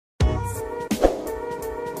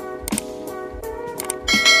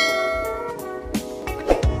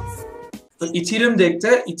तो Ethereum देखते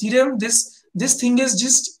हैं. Ethereum, this thing is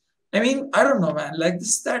just, I mean, I don't know, man. Like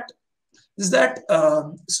this that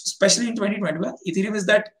especially in 2021, Ethereum is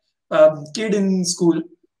that kid in school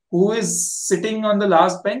who is sitting on the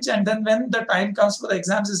last bench, and then when the time comes for the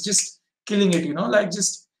exams, is just killing it, you know, like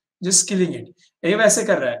just killing it. ये वैसे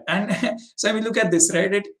कर रहा है. And so I mean, look at this,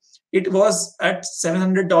 right? It was at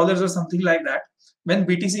 $700 or something like that when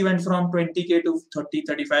BTC went from 20K to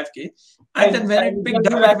 35K, and then when it picked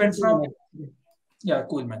up, it went from, yeah,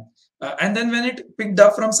 cool, man. And then when it picked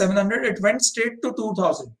up from 700, it went straight to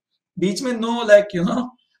 2000. Beach में no, like, you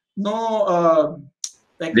know, no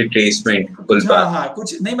like retracement, pullback. हाँ,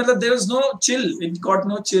 कुछ नहीं, मतलब there was no chill. It got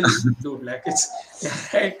no chill, dude. Like it's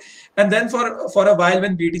right. And then for a while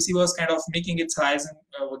when BTC was kind of making its highs, and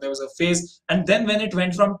there was a phase, and then when it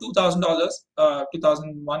went from $2,000,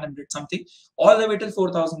 2,100 something, all the way till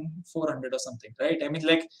 4,400 or something, right? I mean,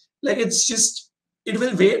 like it's just, it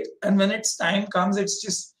will wait, and when its time comes, it's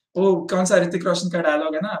just, oh, कौन सा ऋतिक रोशन का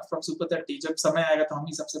dialogue है ना from Super 30, जब समय आएगा तो हम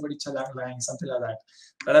ही सबसे बड़ी छलांग लगाएंगे, something like that.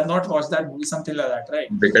 But I've not watched that movie, something like that, right?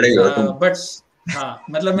 But हाँ,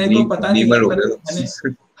 मतलब मेरे को पता नहीं है,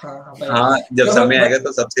 मैंने हाँ, जब समय आएगा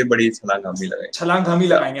तो सबसे बड़ी छलांग हम ही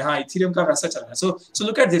लगाएंगे. हाँ, Ethereum का वैसा चल रहा है. So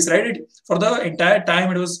look at this, right? For the entire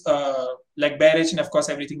time it was like bearish, and of course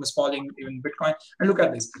everything was falling, even Bitcoin. And look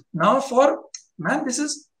at this now. Man, this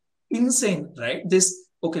is insane, right?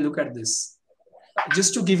 Okay, look at this.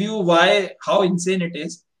 Just to give you how insane it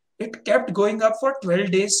is, it kept going up for 12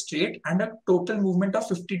 days straight and a total movement of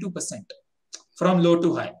 52% from low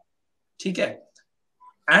to high. ठीक है?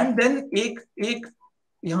 And then एक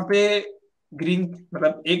यहाँ पे green,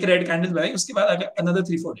 मतलब एक red candle बनाई, उसके बाद another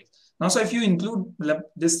 3-4 days. Now, so if you include मतलब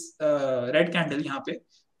this red candle यहाँ पे,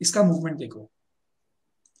 इसका movement देखो.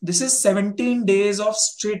 This is 17 days of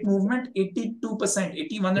straight movement, 82%,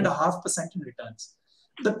 81.5% in returns.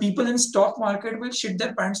 The people in stock market will shit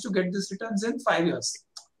their pants to get these returns in 5 years.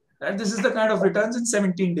 Right? This is the kind of returns in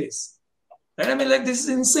 17 days. Right? I mean, like, this is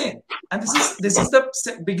insane. And this is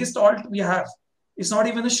the biggest alt we have. It's not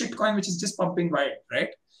even a shit coin which is just pumping wide, right?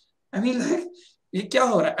 I mean, like, ये क्या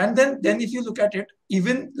हो रहा है? And then if you look at it,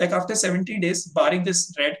 even like after 70 days, barring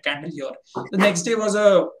this red candle here, the next day was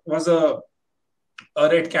a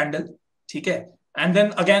red candle, ठीक है? And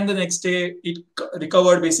then again the next day it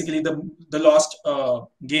recovered basically the lost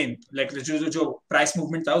gain, like जो price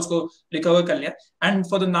movement था उसको recover कर लिया. And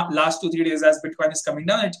for the last 2-3 days, as Bitcoin is coming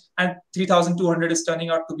down, and 3,200 is turning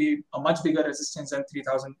out to be a much bigger resistance than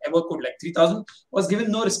 3,000 ever could. Like 3,000 was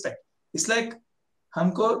given no respect. It's like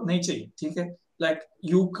हमको नहीं चाहिए, ठीक है? Like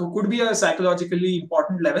you could be a psychologically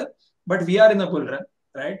important level, but we are in a bull run,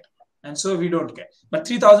 right? And so we don't care. But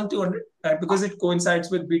 3,200, because it coincides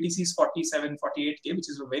with BTC's 47, 48K, which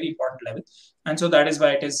is a very important level. And so that is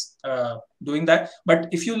why it is doing that. But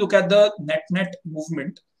if you look at the net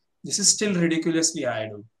movement, this is still ridiculously high,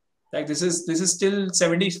 dude. Like this is still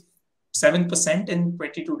 77% in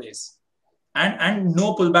 22 days. And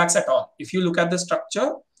no pullbacks at all. If you look at the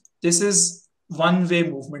structure, this is one-way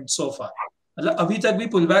movement so far. मतलब अभी तक भी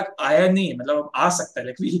pullback आया नहीं है, मतलब अब आ सकता है.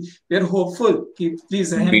 लाइक वी आर होपफुल कि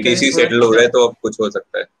प्लीज बीटीसी सेटल हो रहा है तो अब कुछ हो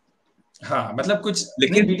सकता है. हाँ, मतलब कुछ,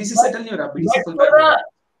 लेकिन बीटीसी सेटल नहीं हो रहा, BTC pullback.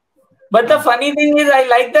 But the funny thing is, I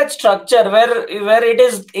like that structure where it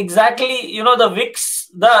is exactly, you know, the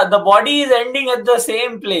wicks, the body is ending at the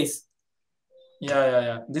same place.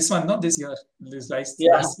 Yeah. This one, no, this year, this last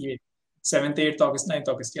 7th, 8th August, 9th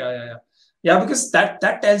August. Yeah, because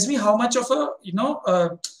that tells me how much of a, you know,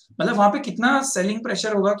 मतलब वहाँ पे कितना selling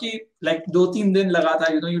pressure होगा कि like 2-3 दिन लगा था,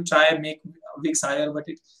 you know, you try and make wicks higher, but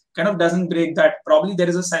it kind of doesn't break that. Probably there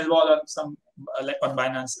is a sell wall on some like on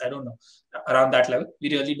Binance, I don't know, around that level. We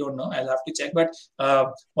really don't know. I'll have to check. But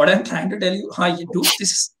what I'm trying to tell you, dude,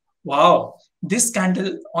 this is wow. This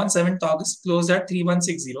candle on 7th August closed at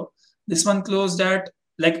 3160. This one closed at,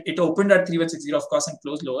 like, it opened at 3160, of course, and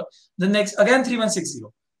closed lower. The next again 3160.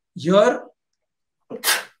 Here.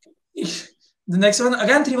 The next one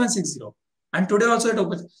again 3160, and today also it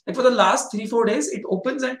opens. Like for the last 3-4 days, it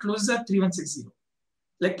opens and closes at 3160.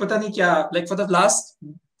 Like pata nahi kya. Like for the last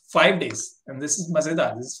 5 days, and this is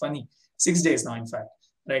mazedar. This is funny. 6 days now, in fact,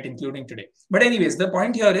 right, including today. But anyways, the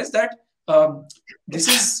point here is that this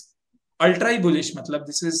is ultra bullish. Matlab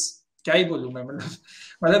this is kya hi bolu main.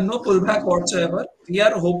 Matlab no pullback whatsoever. We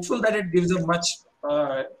are hopeful that it gives a much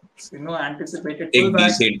you know, anticipated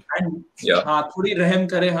pullback, and हाँ, थोड़ी रहम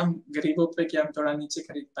करे हम गरीबों पे कि हम थोड़ा नीचे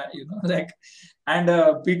खरीद पाए, you know, like, and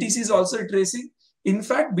BTC is also retracing. In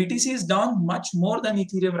fact, BTC is down much more than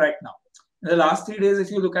Ethereum right now. In the last 3 days,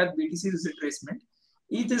 if you look at BTC's retracement,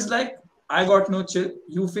 ETH is like, I got no chill.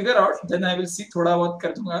 You figure out, then I will see. थोड़ा बहुत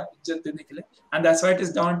कर दूंगा इज्जत देने के लिए, and that's why it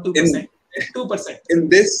is down 2%. 2%. In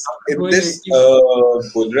this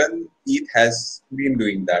bull run, ETH has been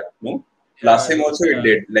doing that. No, last time also it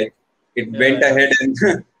did. Like it went ahead and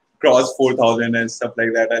crossed 4,000 and stuff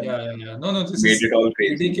like that. And No, this made is it all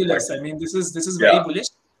crazy. ridiculous. But, I mean, this is very bullish.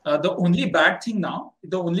 The only bad thing now,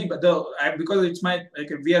 because it's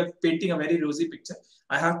we are painting a very rosy picture.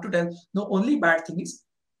 I have to tell the only bad thing is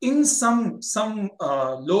in some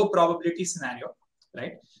low probability scenario,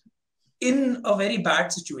 right? In a very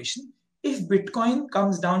bad situation, if Bitcoin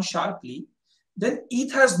comes down sharply, then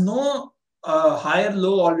ETH has no higher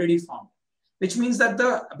low already formed, which means that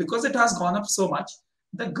because it has gone up so much,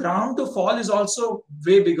 the ground to fall is also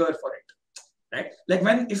way bigger for it. Right? Like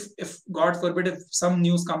if God forbid, if some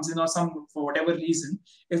news comes in or for whatever reason,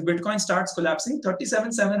 if Bitcoin starts collapsing,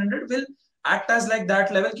 37,700 will act as like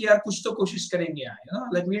that level ki yaar kuch to koshish karenge,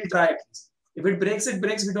 like we'll try at least. If it breaks,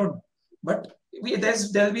 we don't know. But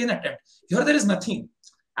there'll be an attempt. Here there is nothing.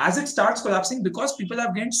 As it starts collapsing, because people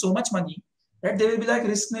have gained so much money, right? They will be like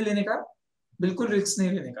risk nahi lene ka, bilkul risk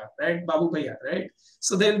nahi lene ka, right? Babu bhaiya, right?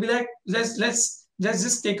 So they will be like, let's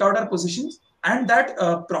just take out our positions. And that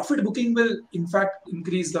profit booking will, in fact,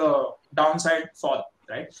 increase the downside fall,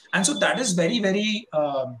 right? And so that is very, very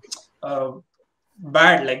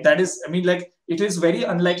bad. Like that is, I mean, like it is very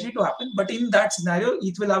unlikely to happen. But in that scenario,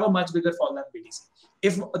 ETH will have a much bigger fall than BTC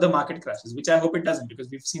if the market crashes, which I hope it doesn't, because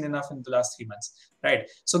we've seen enough in the last 3 months, right?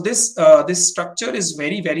 So this structure is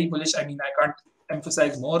very, very bullish. I mean, I can't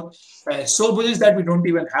emphasize more. So bullish that we don't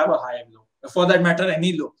even have a higher low. For that matter,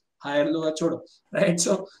 any low. Higher low, chodo, right?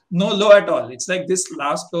 So no low at all. It's like this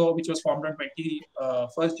last low, which was formed on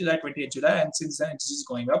 1st July, 28th July, and since then it's just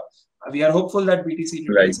going up. We are hopeful that BTC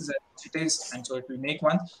retraces as it is, and so it will make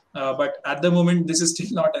one. But at the moment, this is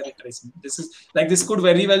still not a retracement. This could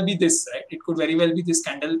very well be this, right? It could very well be this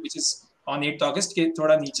candle, which is on 8th August, के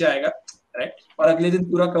थोड़ा नीचे आएगा, right? और अगले दिन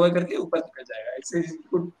पूरा cover करके ऊपर निकल जाएगा. It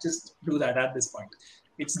could just do that at this point.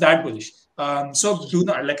 It's that bullish. So do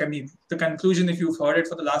not, like, I mean, the conclusion, if you've heard it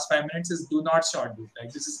for the last 5 minutes, is do not short dude.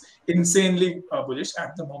 Like this is insanely bullish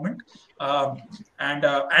at the moment. And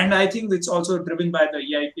I think it's also driven by the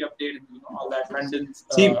EIP update and all that London.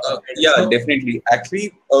 Definitely.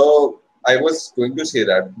 Actually, I was going to say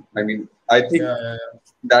that. I mean, I think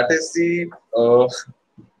that is the.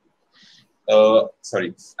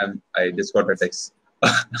 Sorry, I just got a text.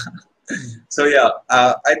 So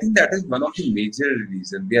I think that is one of the major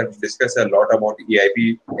reasons. We have discussed a lot about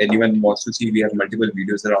EIP. Anyone wants to see, we have multiple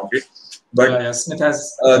videos around it. But Smith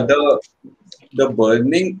has the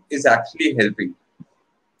burning is actually helping.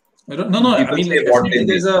 No. I mean, like, definitely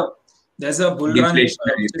there's a bull run which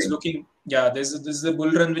is looking. Yeah, there's a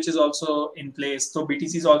bull run which is also in place. So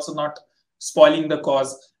BTC is also not spoiling the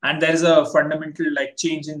cause, and there is a fundamental like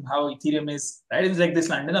change in how Ethereum is. Right, it's like this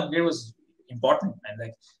London upgrade was important, and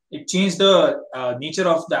like it changed the nature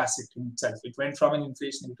of the asset in itself. It went from an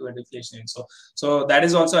inflationary to a deflationary. So that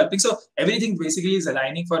is also helping. So everything basically is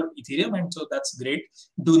aligning for Ethereum, and so that's great.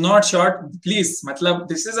 Do not short, please. Matlab,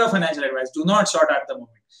 this is a financial advice. Do not short at the moment.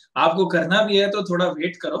 आपको करना भी है तो थोड़ा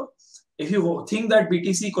wait करो. If you think that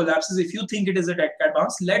BTC collapses, if you think it is a dead cat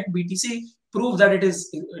bounce, let BTC prove that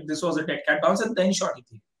this was a dead cat bounce, and then short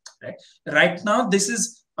Ethereum. Right now, this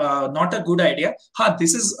is not a good idea.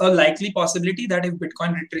 This is a likely possibility that if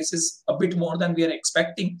Bitcoin retraces a bit more than we are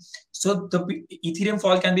expecting, so the Ethereum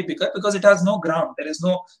fall can be bigger because it has no ground. There is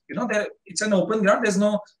no, it's an open ground. There's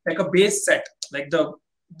no like a base set,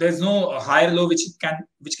 there's no higher low which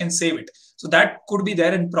can save it. So that could be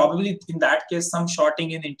there, and probably in that case, some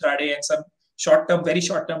shorting in intraday and some very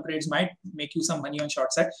short-term trades might make you some money on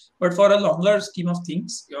short side. But for a longer scheme of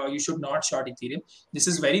things, you should not short Ethereum. This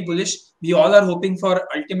is very bullish. We all are hoping for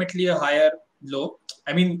ultimately a higher low.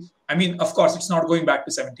 I mean, of course, it's not going back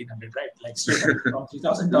to 1,700, right? Like straight from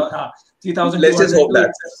 $3,000, 3,000. Let's just hope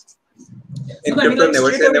that. In crypto,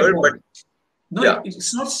 never say never, but. No,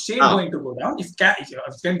 it's not straight going to go down. It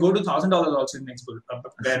can go to $1,000 also in next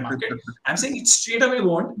bear market. I'm saying it straight away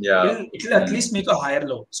won't. It'll at least make a higher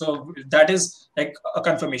low. So that is like a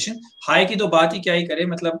confirmation. High की तो बात ही क्या ही करे,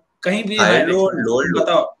 मतलब कहीं भी high low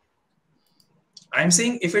बताओ. I'm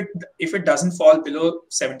saying if it doesn't fall below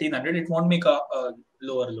 1,700, it won't make a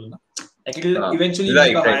lower low. Like it will eventually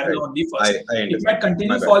make a higher low only first. It might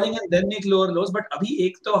continue falling and then make lower lows, but अभी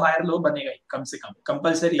एक तो higher low बनेगा ही कम से कम,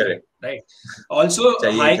 compulsory है, right? Also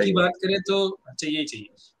high की बात करें तो चाहिए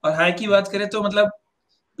और high की बात करें तो मतलब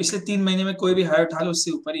पिछले 3 महीने में कोई भी high उठा लो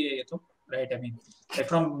उससे ऊपर ही है ये तो, right? I mean, like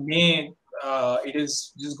from May it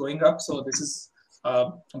is just going up, so this is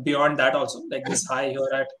beyond that also, like this high here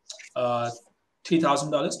at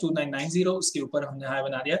 $3,000, 2,990, उसके ऊपर हमने high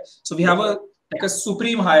बना दिया. So we have a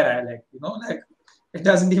supreme high, like It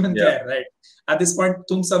doesn't even Yeah. care, right? At this point,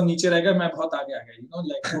 तुम सब नीचे रह गए, मैं बहुत आगे आ गया. You know,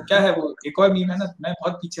 like वो क्या है वो एक और meme है ना, मैं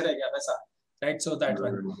बहुत पीछे रह गया वैसा, right? So that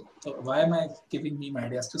one. So why am I giving meme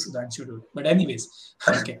ideas to Sudhanshu dude? But anyways,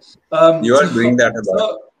 okay. You are doing that a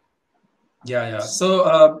lot. Yeah. So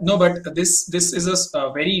no, but this is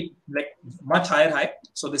a very like much higher high.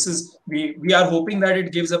 So this is we are hoping that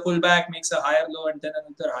it gives a pullback, makes a higher low, and then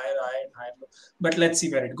another higher high and higher low. But let's see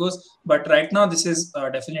where it goes. But right now this is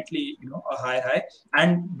definitely a higher high,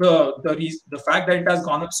 and the fact that it has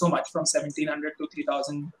gone up so much from 1700 to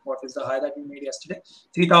 3000. What is the high that we made yesterday?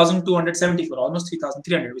 3274, almost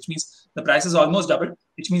 3300, which means the price is almost doubled.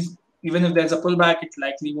 Which means even if there's a pullback, it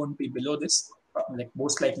likely won't be below this. Like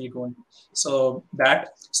most likely going. So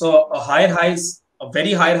a higher high is a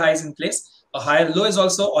very higher high is in place. A higher low is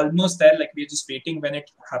also almost there. Like we're just waiting when it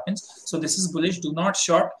happens. So this is bullish. Do not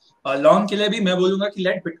short. Long के लिए भी मैं बोलूँगा कि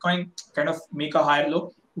let Bitcoin kind of make a higher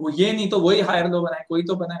low. वो ये नहीं तो वही higher low बनाए, कोई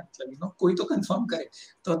तो बनाए, मतलब कोई तो confirm करे.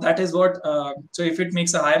 So that is what. So if it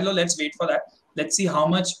makes a higher low, let's wait for that. Let's see how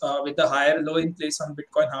much with the higher low in place on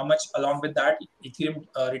Bitcoin, how much along with that Ethereum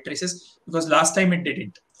retraces, because last time it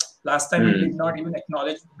didn't. Last time it did not even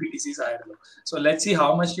acknowledge BTC's higher low. So let's see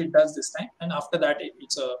how much it does this time. And after that,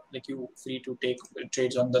 it's like you free to take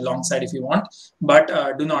trades on the long side if you want, but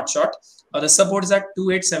do not short. The support is at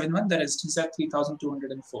 2871. The resistance at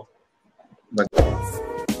 3204.